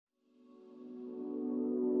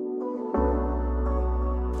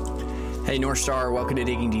Hey North Star, welcome to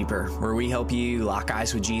Digging Deeper, where we help you lock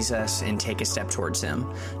eyes with Jesus and take a step towards Him.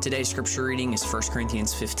 Today's scripture reading is 1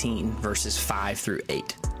 Corinthians 15, verses 5 through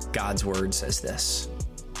 8. God's word says this: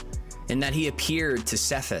 "And that He appeared to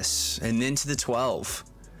Cephas, and then to the 12.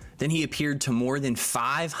 Then He appeared to more than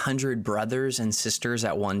 500 brothers and sisters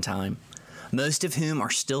at one time, most of whom are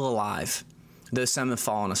still alive, though some have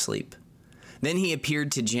fallen asleep. Then He appeared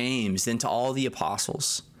to James, then to all the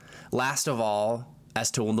apostles. Last of all, as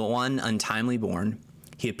to the one untimely born,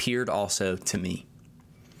 He appeared also to me."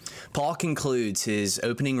 Paul concludes his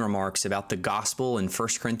opening remarks about the gospel in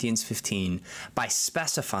 1 Corinthians 15 by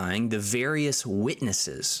specifying the various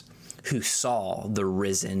witnesses who saw the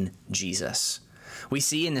risen Jesus. We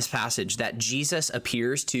see in this passage that Jesus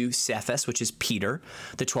appears to Cephas, which is Peter,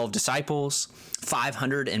 the 12 disciples,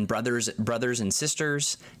 500 and brothers and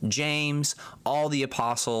sisters, James, all the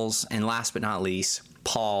apostles, and last but not least,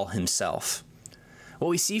 Paul himself. What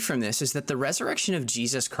we see from this is that the resurrection of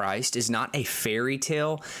Jesus Christ is not a fairy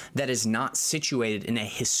tale that is not situated in a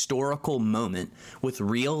historical moment with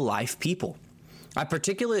real life people. I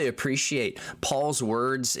particularly appreciate Paul's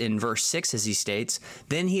words in verse 6 as he states,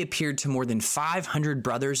 "Then He appeared to more than 500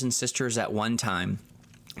 brothers and sisters at one time,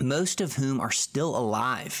 most of whom are still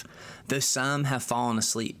alive, though some have fallen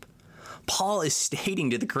asleep." Paul is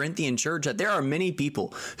stating to the Corinthian church that there are many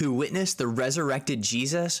people who witnessed the resurrected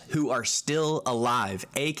Jesus who are still alive,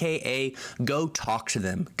 aka go talk to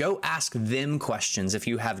them. Go ask them questions if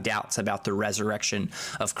you have doubts about the resurrection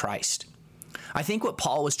of Christ. I think what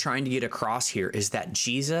Paul was trying to get across here is that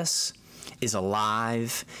Jesus is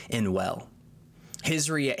alive and well.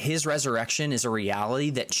 His resurrection is a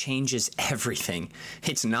reality that changes everything.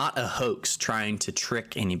 It's not a hoax trying to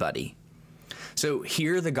trick anybody. So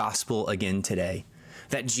hear the gospel again today,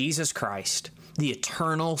 that Jesus Christ, the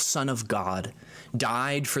eternal Son of God,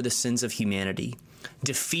 died for the sins of humanity,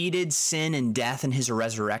 defeated sin and death in His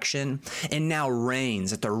resurrection, and now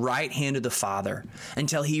reigns at the right hand of the Father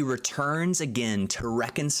until He returns again to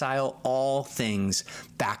reconcile all things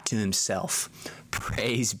back to Himself.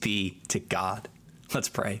 Praise be to God. Let's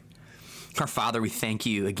pray. Our Father, we thank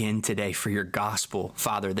You again today for Your gospel,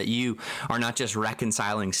 Father, that You are not just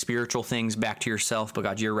reconciling spiritual things back to Yourself, but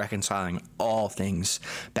God, You're reconciling all things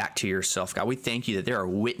back to Yourself. God, we thank You that there are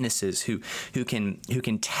witnesses who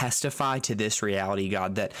can testify to this reality,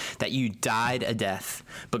 God, that You died a death,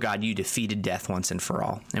 but God, You defeated death once and for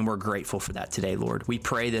all. And we're grateful for that today, Lord. We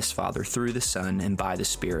pray this, Father, through the Son and by the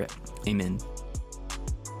Spirit. Amen.